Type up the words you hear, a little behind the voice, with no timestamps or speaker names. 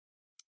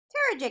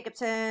Sarah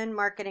Jacobson,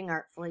 Marketing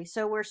Artfully.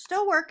 So we're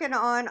still working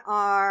on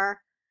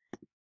our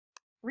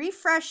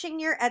refreshing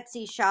your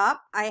Etsy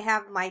shop. I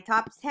have my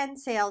top 10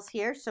 sales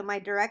here. So my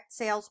direct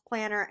sales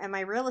planner and my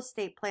real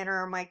estate planner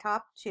are my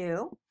top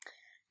two.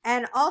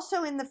 And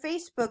also in the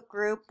Facebook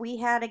group, we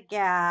had a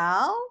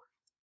gal,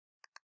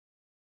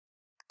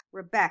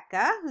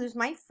 Rebecca, who's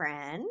my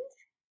friend,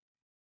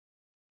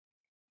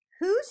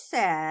 who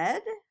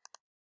said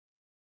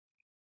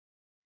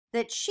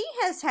that she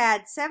has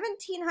had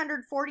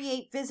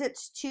 1,748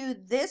 visits to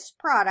this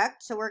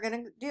product. So we're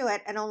going to do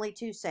it, and only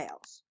 2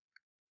 sales.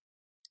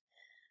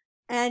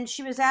 And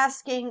she was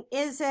asking,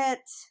 is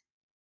it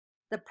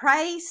the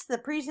price, the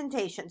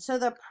presentation? So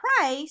the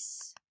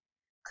price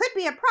could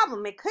be a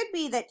problem. It could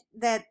be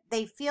that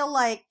they feel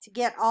like to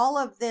get all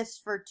of this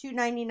for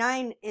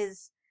 $2.99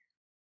 is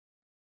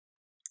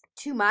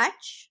too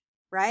much,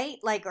 right?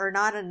 Like, or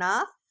not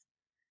enough,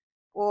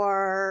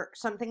 or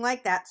something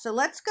like that. So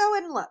let's go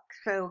and look.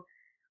 So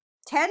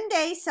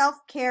 10-day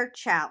self-care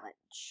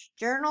challenge,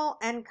 journal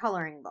and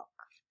coloring book.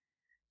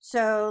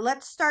 So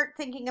let's start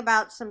thinking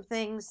about some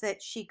things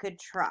that she could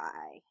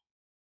try.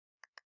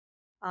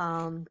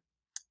 Let's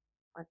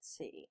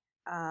see.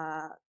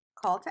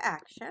 Call to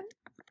action.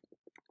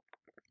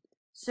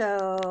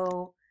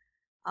 So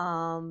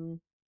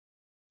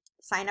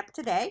sign up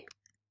today.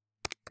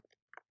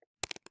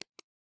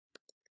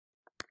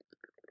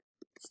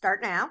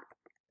 Start now,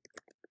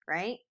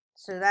 right?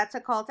 So that's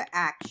a call to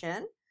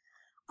action.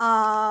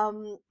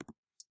 What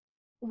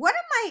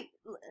am I?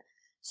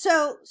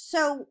 So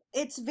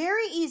it's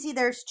very easy.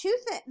 There's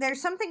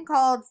there's something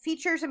called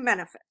features and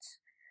benefits.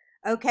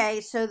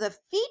 Okay, so the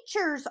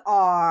features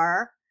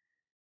are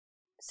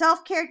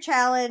self-care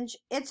challenge,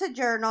 it's a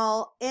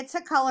journal, it's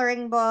a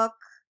coloring book,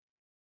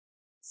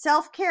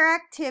 self-care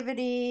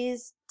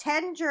activities,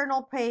 10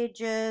 journal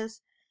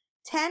pages,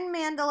 10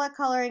 mandala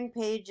coloring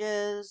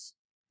pages,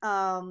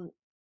 and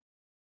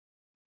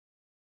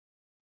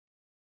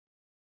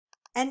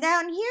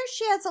down here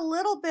she has a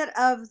little bit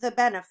of the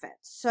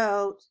benefits.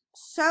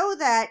 So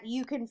that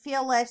you can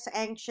feel less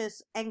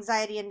anxious,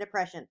 anxiety, and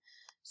depression.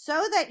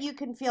 So that you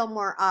can feel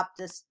more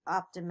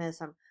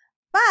optimism.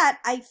 But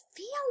I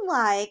feel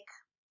like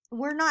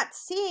we're not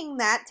seeing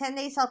that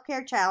 10-day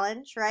self-care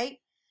challenge, right?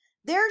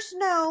 There's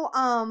no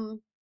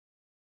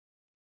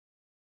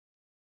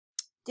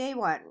day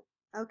one.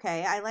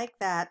 Okay, I like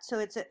that. So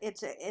it's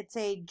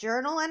a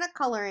journal and a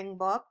coloring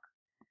book.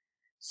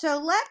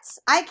 So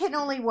I can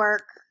only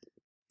work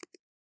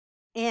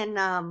in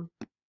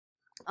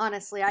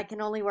honestly, I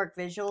can only work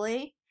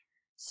visually.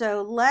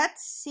 So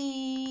let's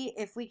see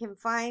if we can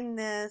find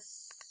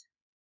this.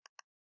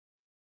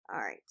 All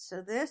right,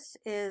 so this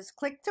is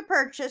click to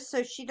purchase.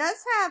 So she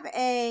does have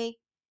a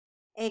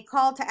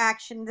call to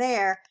action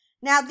there.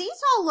 Now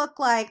these all look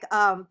like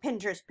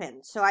Pinterest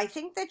pins. So I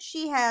think that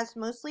she has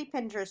mostly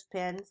Pinterest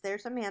pins.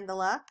 There's a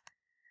mandala.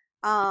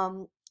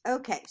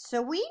 Okay,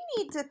 so we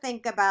need to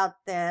think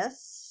about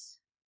this.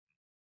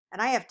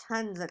 And I have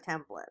tons of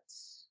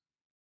templates.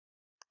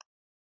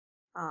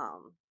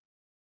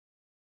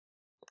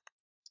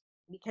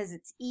 Because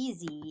it's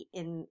easy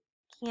in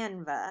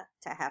Canva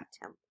to have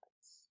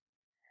templates.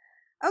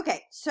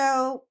 Okay,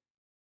 so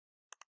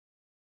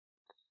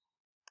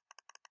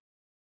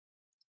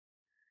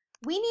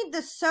we need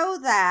the so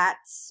that,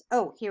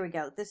 oh, here we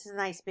go. This is a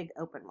nice big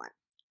open one.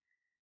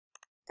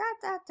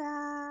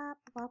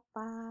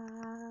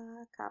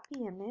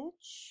 Copy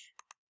image.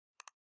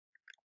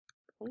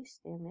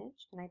 Paste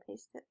image. Can I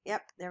paste it?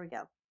 Yep, there we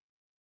go.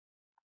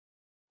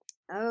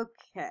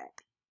 Okay.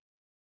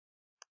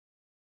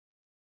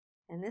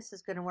 And this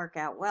is going to work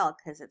out well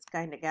because it's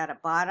kind of got a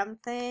bottom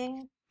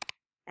thing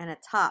and a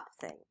top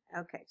thing.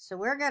 Okay, so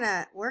we're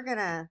gonna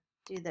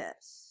do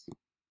this.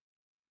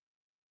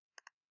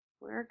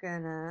 We're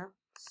gonna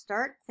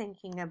start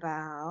thinking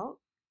about,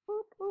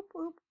 boop, boop,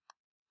 boop.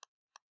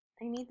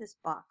 I need this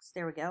box.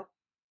 There we go.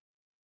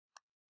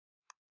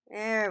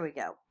 There we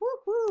go.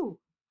 Woohoo!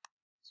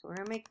 So we're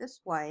gonna make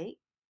this white.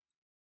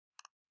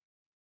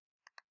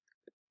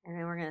 And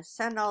then we're gonna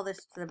send all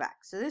this to the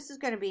back. So this is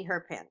gonna be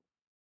her pin.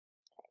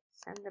 Okay,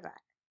 send it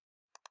back.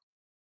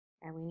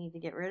 And we need to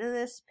get rid of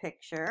this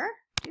picture.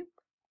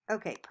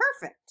 Okay,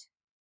 perfect.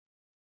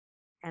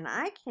 And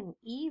I can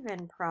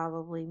even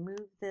probably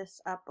move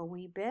this up a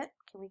wee bit.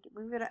 Can we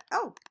move it up?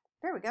 Oh,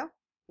 there we go.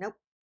 Nope.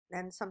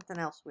 Then something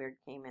else weird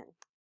came in.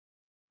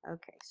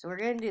 Okay, so we're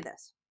going to do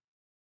this.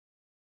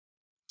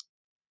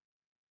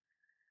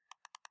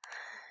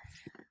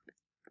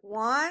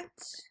 Want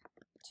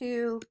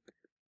to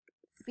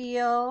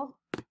feel,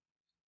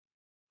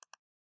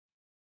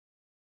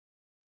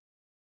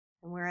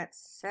 and we're at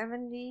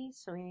 70,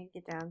 so we need to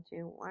get down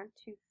to want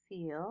to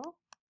feel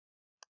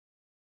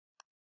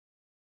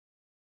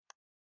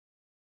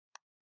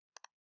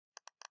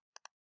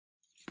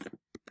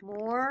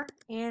more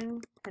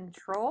in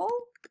control?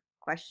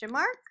 Question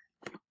mark.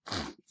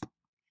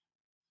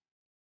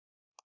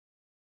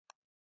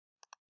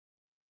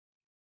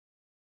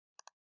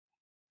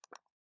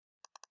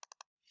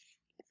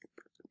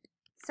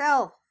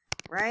 Self,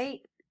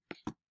 right?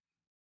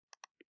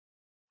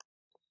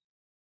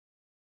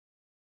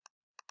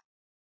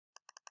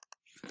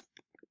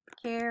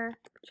 Self-care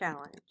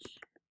challenge.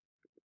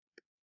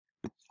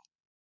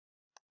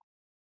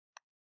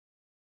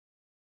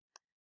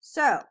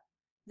 So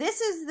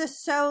this is the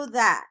so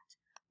that.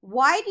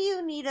 Why do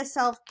you need a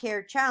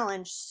self-care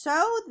challenge?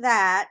 So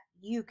that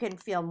you can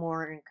feel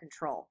more in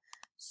control.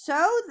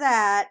 So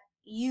that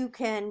you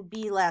can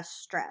be less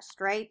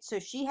stressed, right? So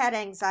she had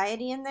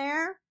anxiety in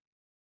there.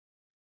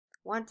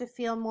 Want to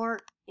feel more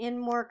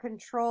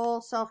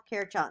control,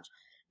 self-care challenge.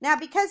 Now,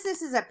 because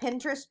this is a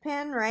Pinterest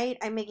pin, right?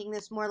 I'm making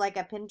this more like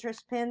a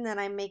Pinterest pin than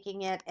I'm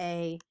making it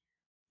an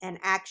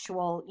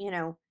actual, you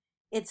know,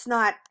 it's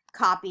not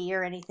copy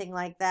or anything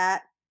like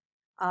that.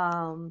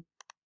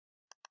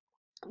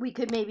 We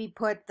could maybe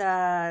put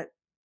the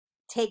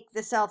take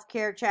the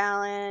self-care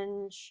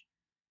challenge.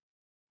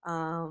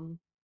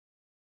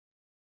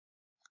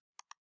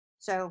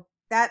 So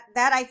that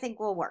I think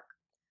will work.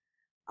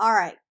 All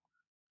right.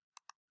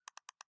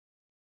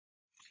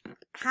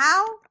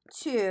 How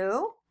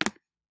to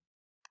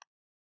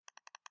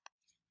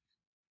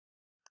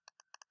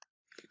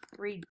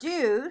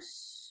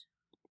reduce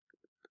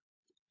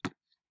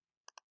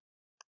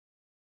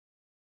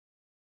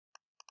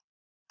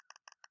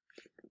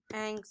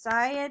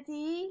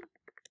anxiety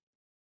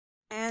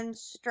and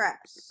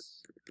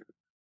stress.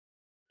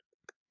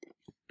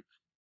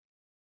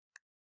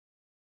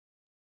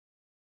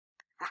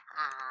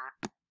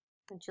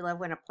 Don't you love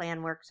when a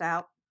plan works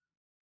out?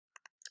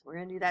 We're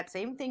going to do that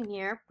same thing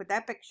here. Put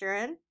that picture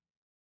in.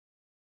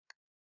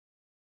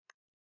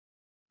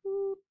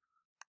 Boop.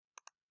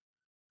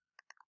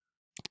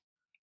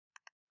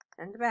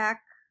 Send it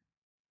back.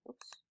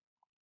 Oops.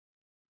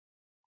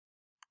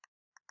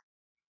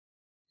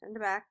 Send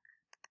it back.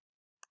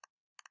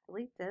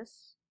 Delete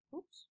this.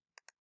 Oops.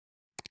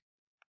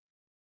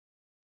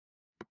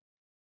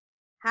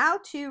 How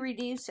to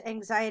reduce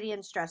anxiety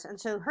and stress. And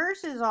so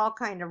hers is all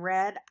kind of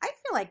red. I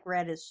feel like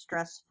red is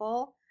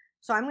stressful.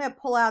 So I'm going to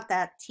pull out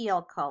that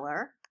teal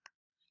color.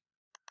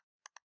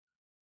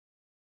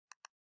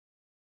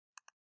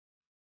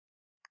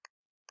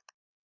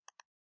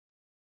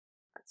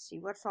 Let's see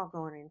what's all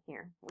going in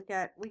here.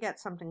 We got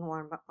something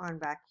going on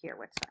back here.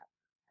 What's that?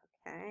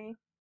 Okay.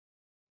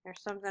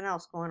 There's something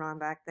else going on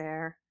back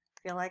there.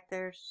 I feel like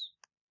there's,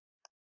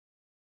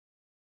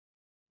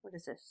 what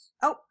is this?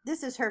 Oh,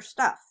 this is her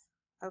stuff.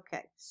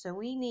 Okay, so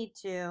we need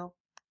to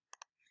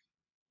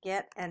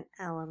get an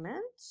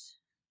element.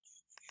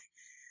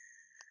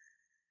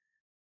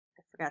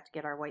 I forgot to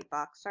get our white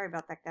box. Sorry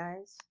about that,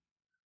 guys.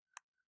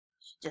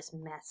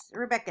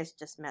 Rebecca's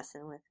just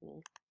messing with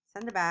me.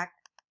 Send it back.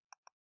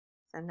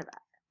 Send it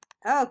back.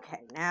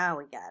 Okay, now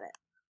we got it.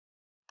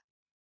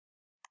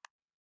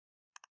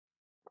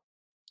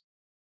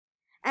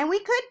 And we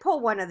could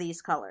pull one of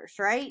these colors,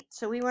 right?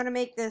 So we want to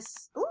make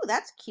this, ooh,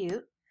 that's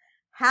cute.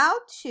 How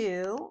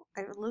to,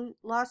 I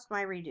lost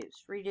my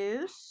reduce.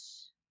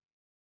 Reduce.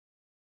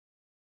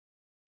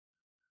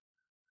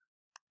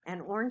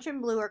 And orange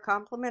and blue are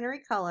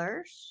complementary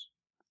colors.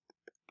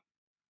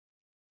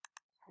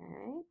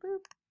 Okay,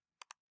 boop.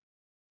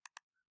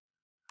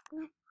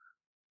 Boop.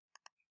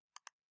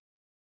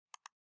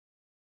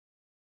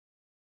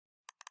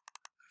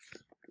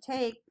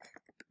 Take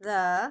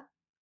the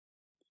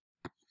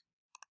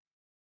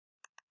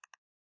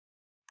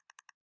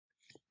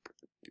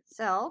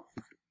self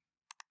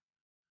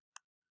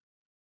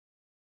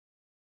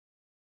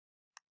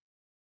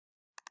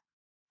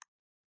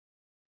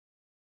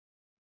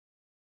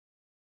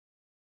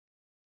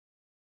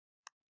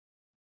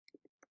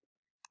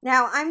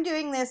Now, I'm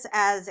doing this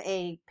as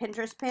a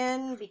Pinterest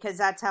pin because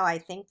that's how I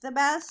think the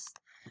best.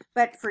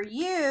 But for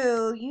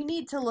you, you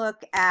need to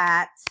look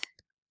at,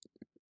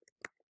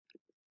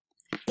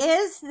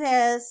 is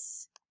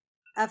this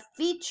a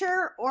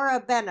feature or a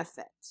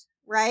benefit,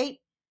 right?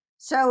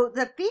 So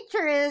the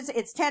feature is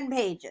it's 10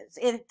 pages.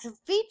 The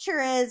feature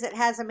is it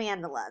has a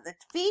mandala. The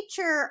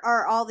feature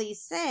are all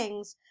these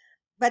things,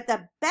 but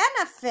the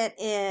benefit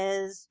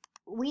is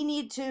we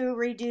need to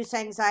reduce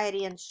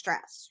anxiety and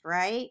stress,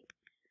 right?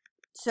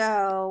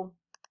 So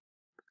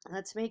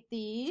let's make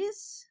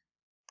these.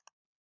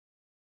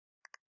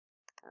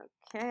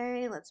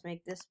 Okay, let's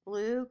make this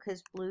blue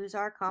because blues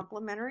are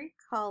complementary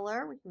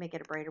color. We can make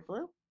it a brighter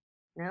blue.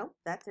 No,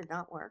 that did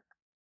not work.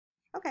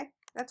 Okay,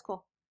 that's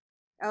cool.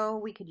 Oh,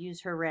 we could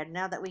use her red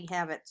now that we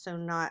have it so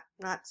not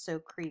so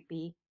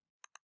creepy.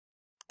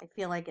 I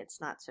feel like it's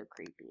not so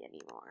creepy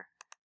anymore.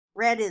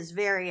 Red is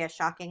very a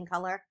shocking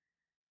color.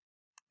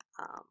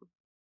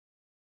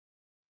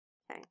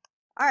 Okay.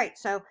 All right,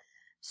 so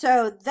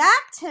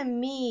that to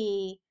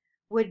me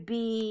would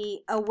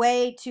be a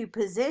way to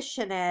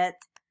position it.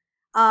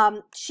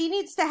 She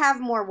needs to have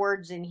more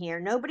words in here.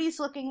 Nobody's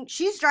looking.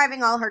 She's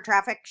driving all her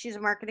traffic. She's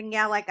a marketing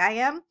gal like I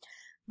am.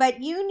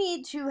 But you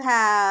need to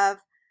have,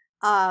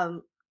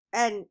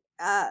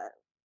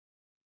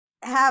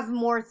 have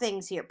more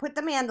things here. Put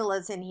the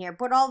mandalas in here.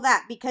 Put all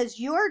that because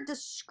your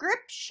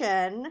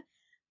description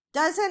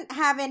doesn't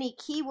have any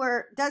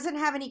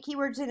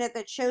keywords in it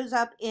that shows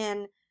up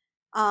in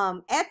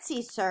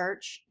Etsy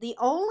search. The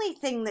only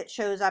thing that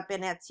shows up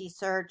in Etsy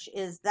search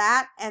is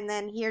that, and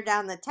then here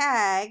down the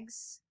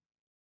tags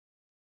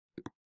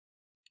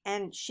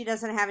and she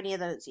doesn't have any of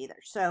those either.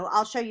 So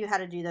I'll show you how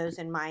to do those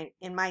in my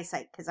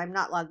site because I'm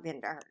not logged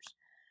into hers.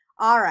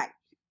 All right.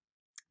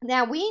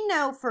 Now we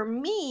know for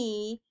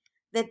me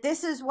that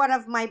this is one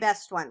of my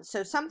best ones.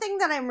 So something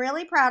that I'm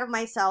really proud of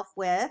myself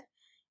with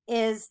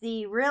is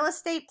the Real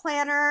Estate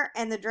Planner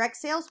and the Direct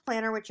Sales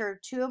Planner, which are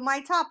two of my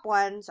top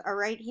ones, are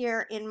right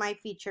here in my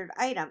featured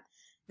item.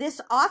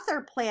 This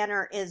Author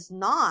Planner is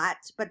not,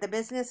 but the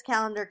Business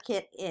Calendar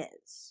Kit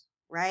is,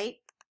 right?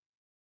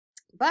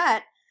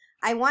 But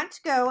I want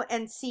to go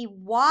and see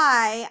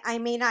why I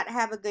may not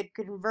have a good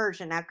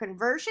conversion. Now,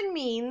 conversion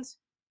means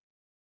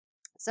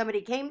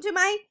somebody came to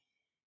my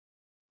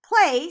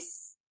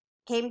place,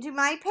 came to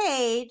my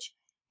page,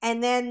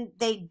 and then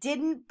they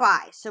didn't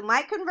buy. So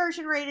my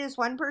conversion rate is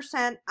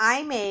 1%.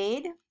 I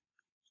made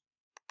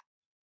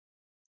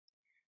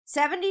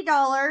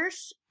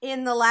 $70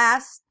 in the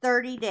last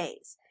 30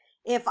 days.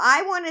 If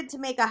I wanted to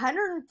make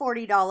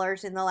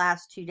 $140 in the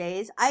last 2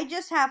 days, I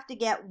just have to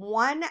get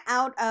one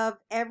out of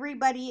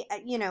everybody,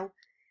 you know,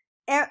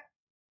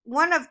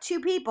 one of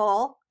two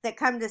people that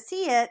come to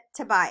see it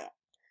to buy it.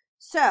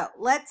 So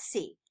let's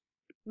see.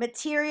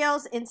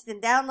 Materials,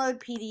 instant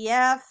download,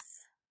 PDF.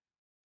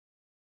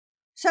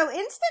 So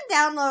instant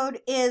download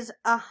is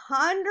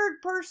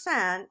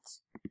 100%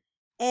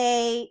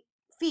 a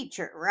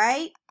feature,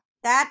 right?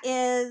 That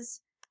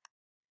is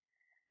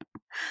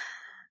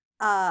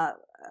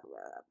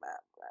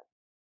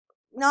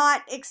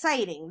not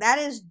exciting. That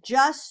is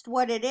just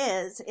what it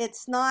is.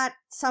 It's not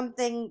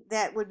something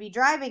that would be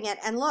driving it.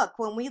 And look,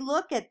 when we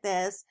look at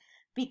this,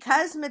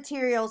 because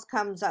materials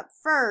comes up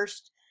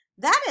first,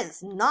 that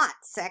is not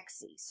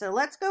sexy. So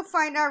let's go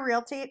find our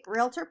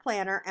realtor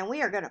planner, and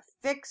we are going to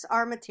fix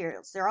our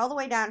materials. They're all the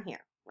way down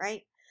here,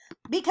 right?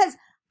 Because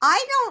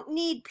I don't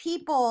need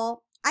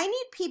people, I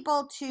need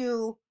people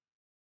to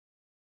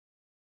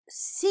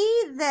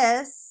see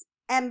this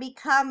and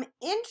become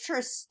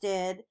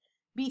interested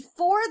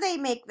before they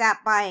make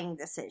that buying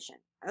decision.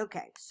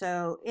 Okay,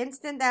 so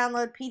instant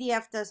download,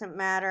 PDF doesn't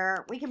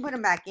matter. We can put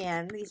them back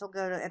in. These will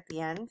go to at the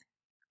end.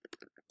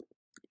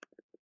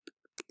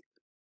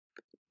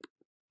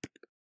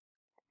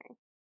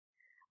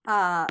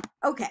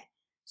 Okay,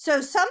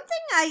 so something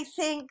I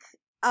think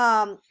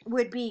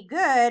would be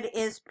good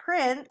is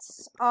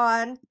prints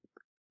on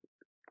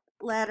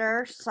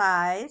letter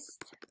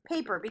sized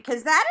paper,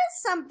 because that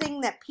is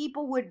something that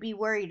people would be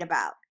worried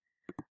about.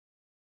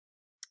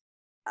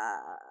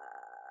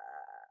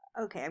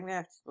 Okay, I'm gonna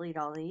have to delete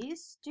all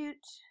these.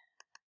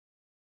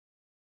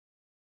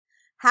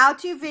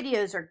 How-to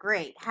videos are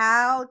great.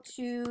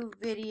 How-to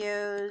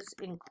videos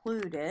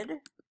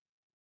included.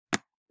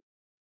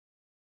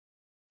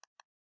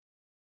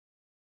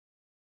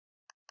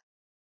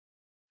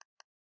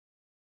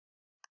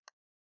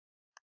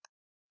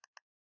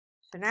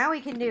 So now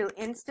we can do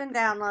instant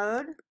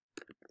download.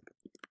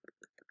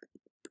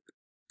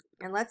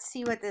 And let's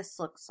see what this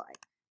looks like.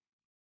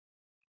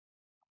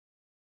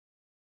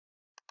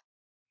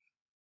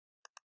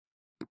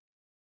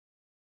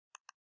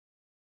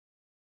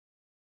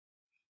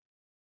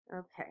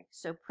 Okay,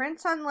 so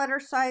prints on letter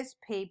size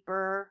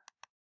paper.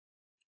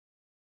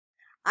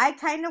 I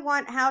kind of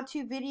want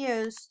how-to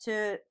videos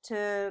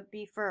to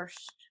be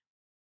first.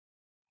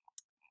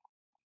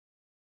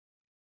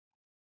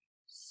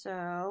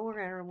 So we're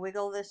going to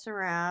wiggle this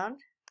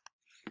around.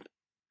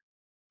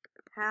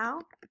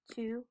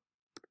 How-to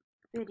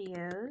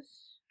videos.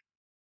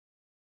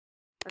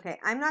 Okay,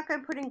 I'm not going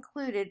to put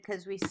included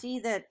because we see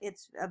that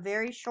it's a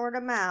very short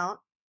amount.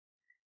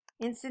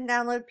 Instant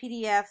download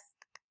PDF.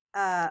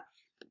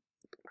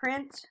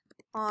 Print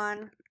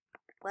on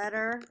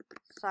letter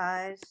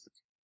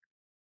sized.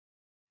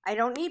 I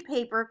don't need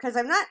paper because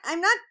I'm not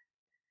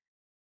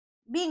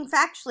being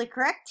factually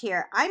correct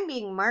here. I'm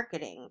being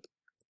marketing.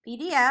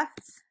 PDF,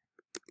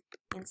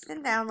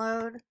 instant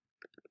download.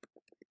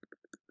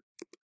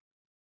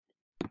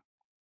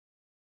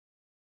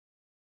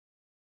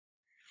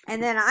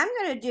 And then I'm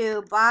going to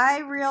do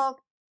by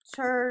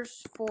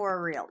realtors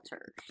for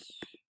realtors,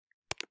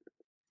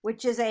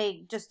 which is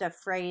just a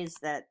phrase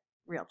that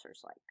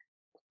realtors like.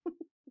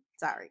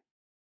 Sorry.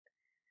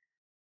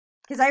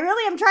 Because I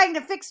really am trying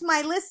to fix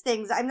my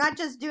listings. I'm not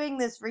just doing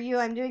this for you.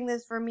 I'm doing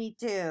this for me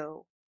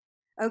too.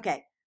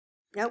 Okay.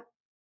 Nope.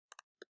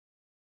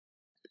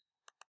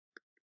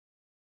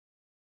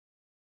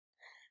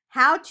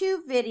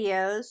 How-to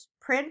videos,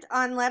 print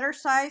on letter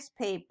size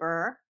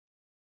paper.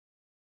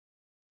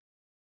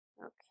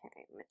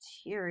 Okay,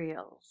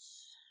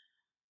 materials.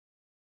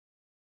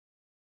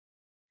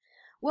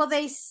 Well,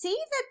 they see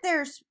that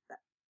there's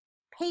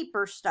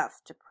paper stuff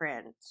to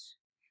print.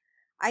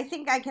 I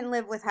think I can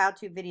live with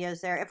how-to videos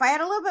there. If I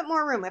had a little bit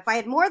more room, if I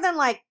had more than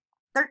like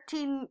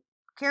 13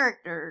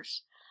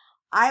 characters,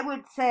 I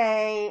would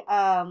say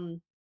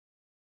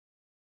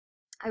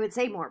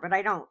more, but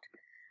I don't.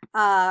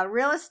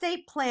 Real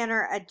estate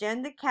planner,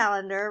 agenda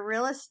calendar,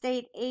 real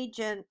estate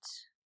agent.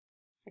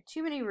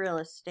 Too many real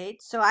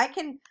estate, so I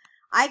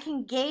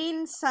can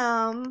gain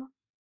some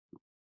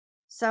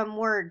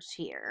words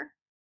here.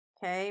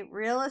 Okay,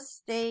 real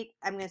estate.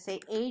 I'm going to say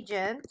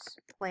agent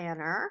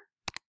planner.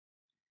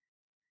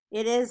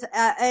 It is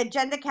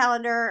agenda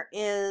calendar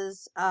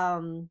is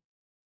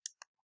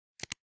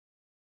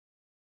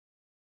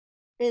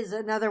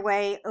another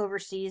way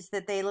overseas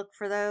that they look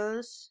for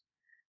those.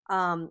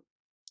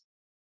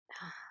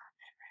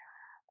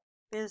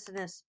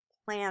 Business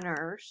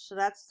planners, so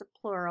that's the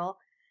plural.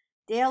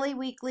 Daily,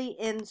 weekly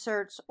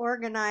inserts,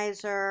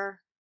 organizer.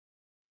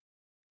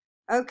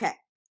 Okay,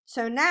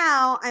 so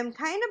now I'm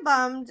kind of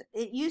bummed.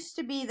 It used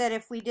to be that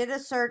if we did a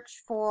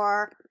search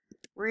for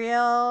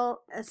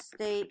real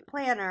estate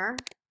planner,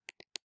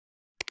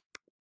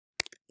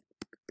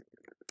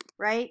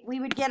 right, we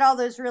would get all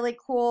those really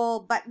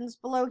cool buttons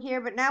below here,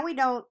 but now we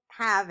don't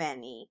have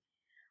any.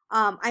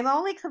 I'm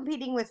only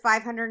competing with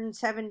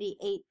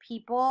 578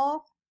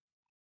 people,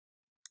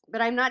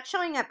 but I'm not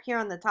showing up here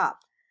on the top.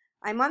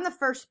 I'm on the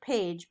first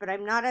page, but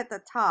I'm not at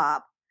the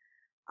top.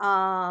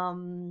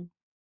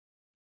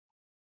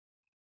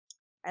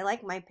 I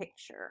like my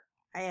picture.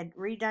 I had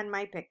redone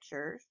my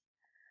pictures.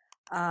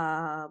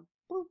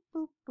 Boop,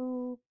 boop,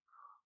 boop.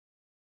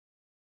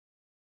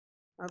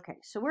 Okay,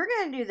 so we're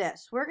going to do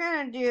this. We're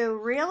going to do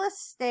real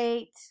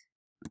estate,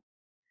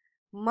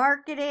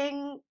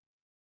 marketing,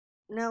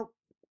 nope,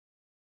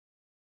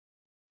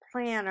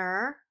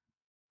 planner.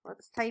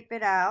 Let's type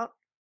it out.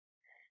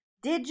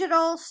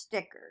 Digital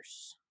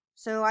stickers.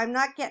 So I'm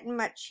not getting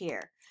much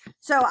here.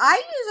 So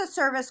I use a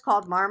service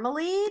called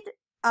Marmalade.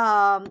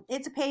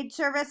 It's a paid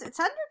service. It's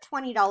under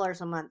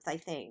 $20 a month, I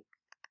think.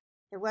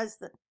 It was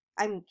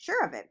I'm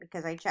sure of it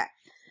because I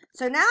checked.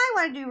 So now I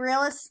want to do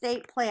real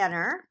estate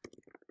planner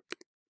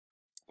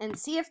and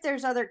see if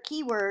there's other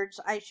keywords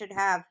I should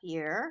have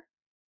here.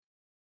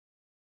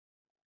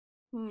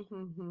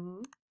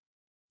 We'll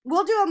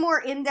do a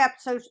more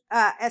in-depth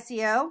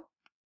SEO.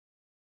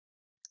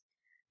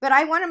 But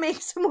I want to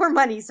make some more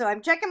money, so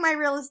I'm checking my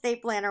real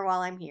estate planner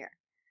while I'm here.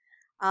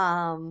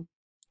 And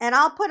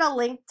I'll put a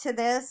link to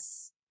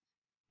this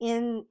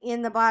in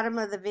the bottom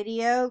of the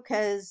video,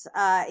 because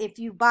if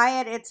you buy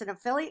it, it's an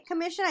affiliate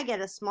commission. I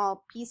get a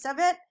small piece of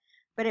it,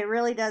 but it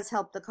really does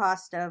help the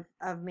cost of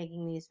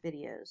making these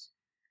videos.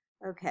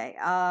 Okay,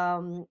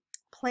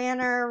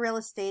 planner, real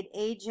estate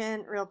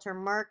agent, realtor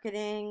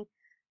marketing,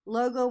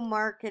 logo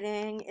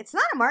marketing. It's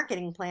not a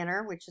marketing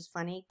planner, which is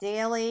funny.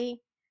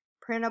 Daily,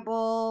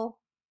 printable,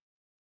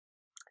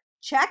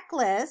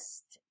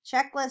 checklist.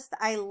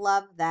 I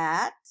love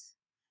that.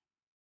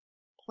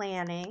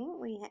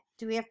 Planning.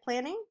 Do we have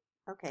planning?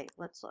 Okay,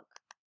 let's look.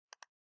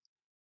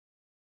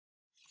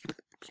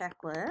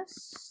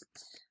 Checklist.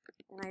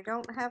 And I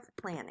don't have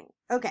planning.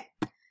 Okay,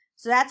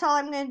 so that's all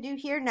I'm going to do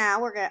here now.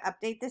 We're going to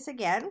update this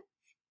again.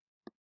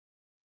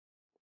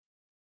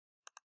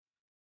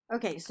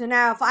 Okay, so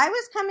now if I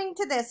was coming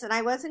to this and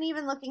I wasn't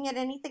even looking at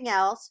anything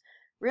else,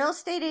 real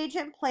estate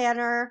agent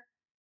planner,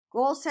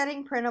 goal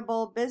setting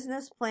printable,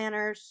 business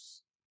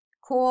planners,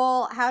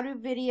 cool, how to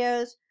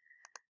videos,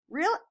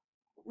 real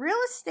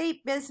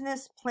estate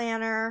business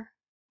planner.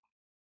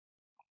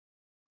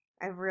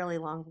 I have really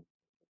long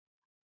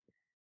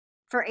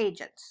for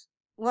agents.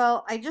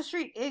 Well, I just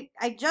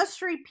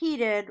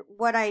repeated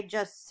what I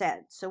just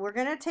said. So we're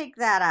going to take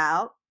that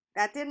out.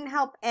 That didn't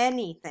help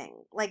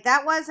anything. Like,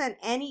 that wasn't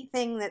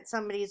anything that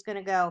somebody's going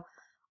to go,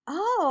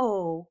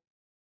 "Oh,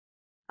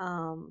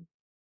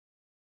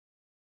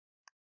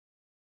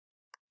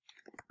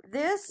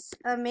 this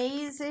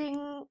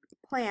amazing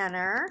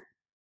planner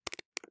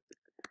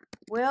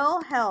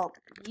will help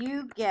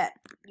you get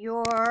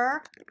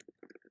your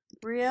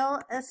real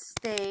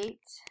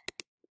estate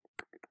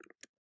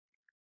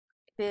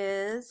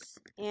biz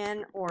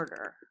in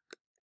order.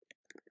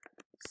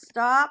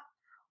 Stop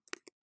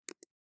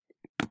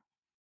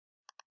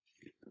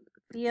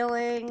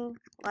feeling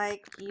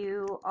like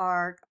you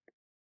are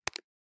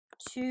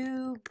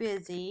too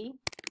busy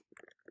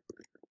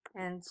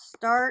and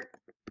start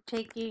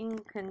taking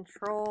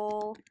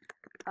control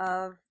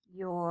of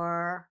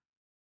your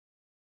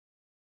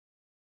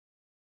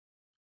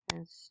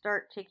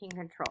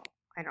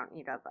I don't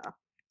need a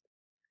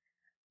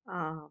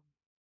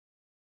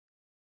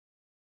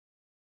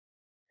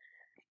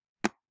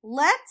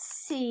let's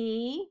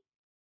see.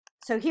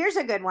 So here's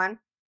a good one.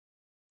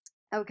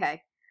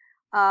 Okay.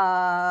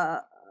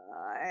 I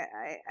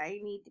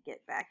need to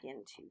get back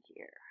into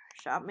here.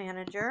 Shop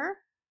manager.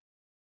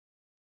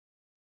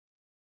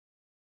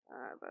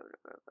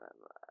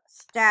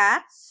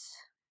 Stats,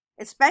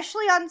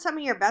 especially on some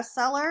of your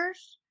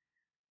bestsellers.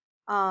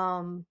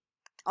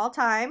 All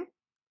time.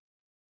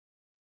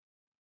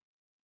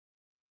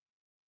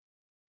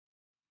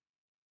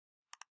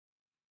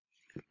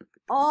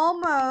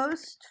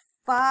 Almost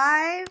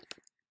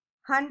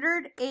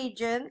 500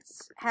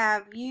 agents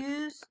have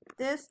used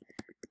this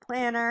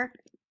planner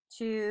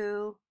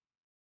to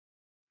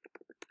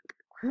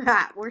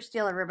we're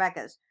stealing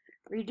Rebecca's.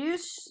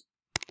 Reduce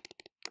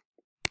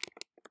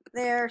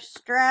their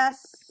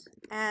stress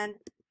and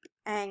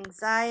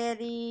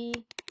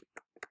anxiety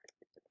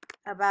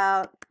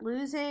about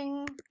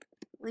losing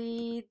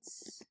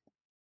leads,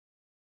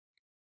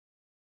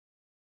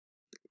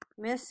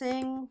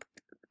 missing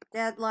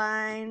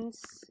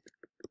deadlines,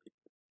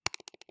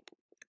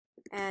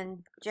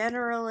 and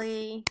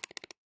generally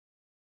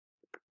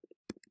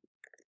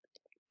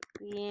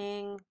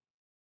being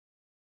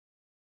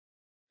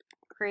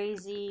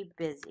crazy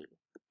busy.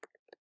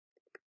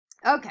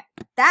 Okay,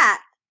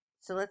 that,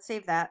 so let's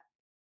save that.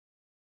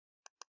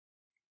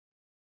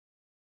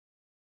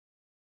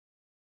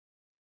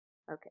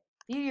 Okay,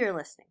 view your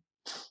listing.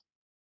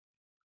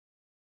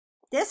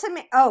 This,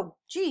 oh,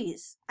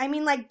 geez. I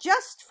mean, like,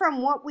 just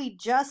from what we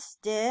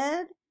just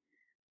did,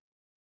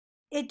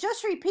 it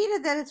just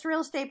repeated that it's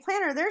Real Estate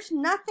Planner. There's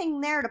nothing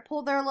there to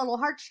pull their little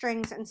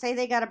heartstrings and say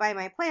they got to buy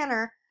my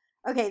planner.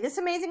 Okay, this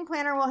amazing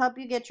planner will help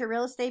you get your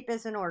real estate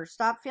biz in order.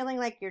 Stop feeling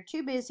like you're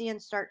too busy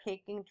and start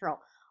taking control.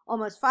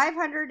 Almost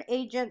 500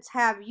 agents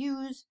have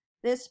used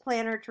this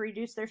planner to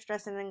reduce their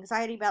stress and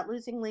anxiety about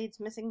losing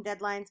leads, missing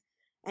deadlines,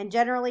 and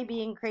generally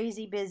being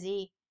crazy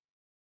busy.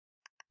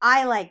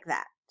 I like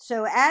that.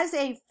 So as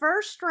a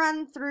first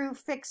run through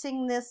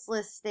fixing this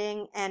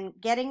listing and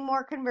getting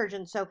more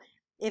conversion. So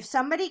if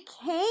somebody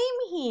came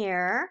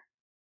here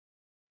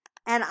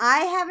and I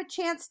have a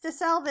chance to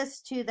sell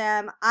this to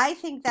them, I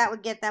think that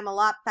would get them a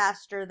lot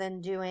faster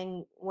than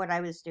doing what I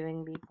was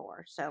doing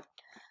before. So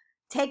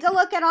take a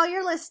look at all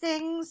your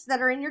listings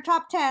that are in your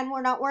top 10.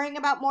 We're not worrying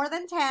about more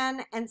than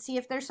 10, and see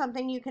if there's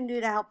something you can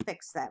do to help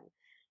fix them.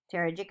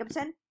 Tara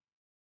Jacobson,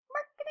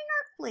 Marketing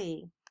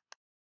Artfully.